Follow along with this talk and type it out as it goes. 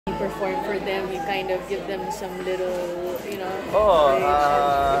perform for them, you kind of give them some little, Oo,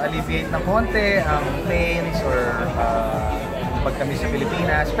 inspiration. alleviate ng konti ang pains or pag kami sa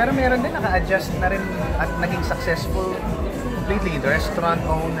Pilipinas. Pero meron din naka-adjust na rin at naging successful completely. The restaurant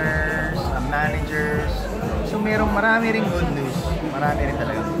owners, managers. So marami ring good news. Marami rin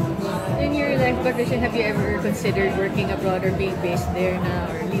talaga. In your life, Patricia, have you ever considered working abroad or being based there na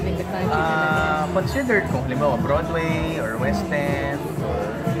or leaving the country? Considered kung halimbawa Broadway or West End or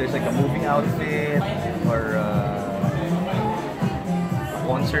there's like a movie outfit or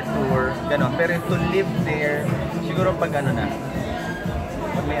concert tour, gano'n. Pero to live there, siguro pag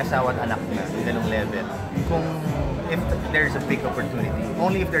pag may asawa at anak na, ganong level. Kung if there's a big opportunity,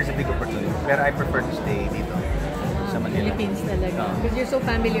 only if there's a big opportunity. Pero I prefer to stay dito sa Manila. Philippines talaga. Because you're so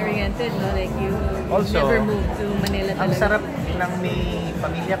family-oriented, no? Like you Also, never moved to Manila talaga. Ang sarap ng may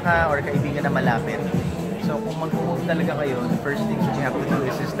pamilya ka or kaibigan na malapit. So kung mag-move talaga kayo, the first thing that you have to do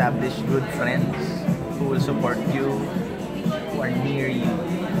is establish good friends who will support you, who are near you.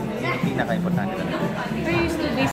 Yun ang pinaka-importante talaga. Are you still based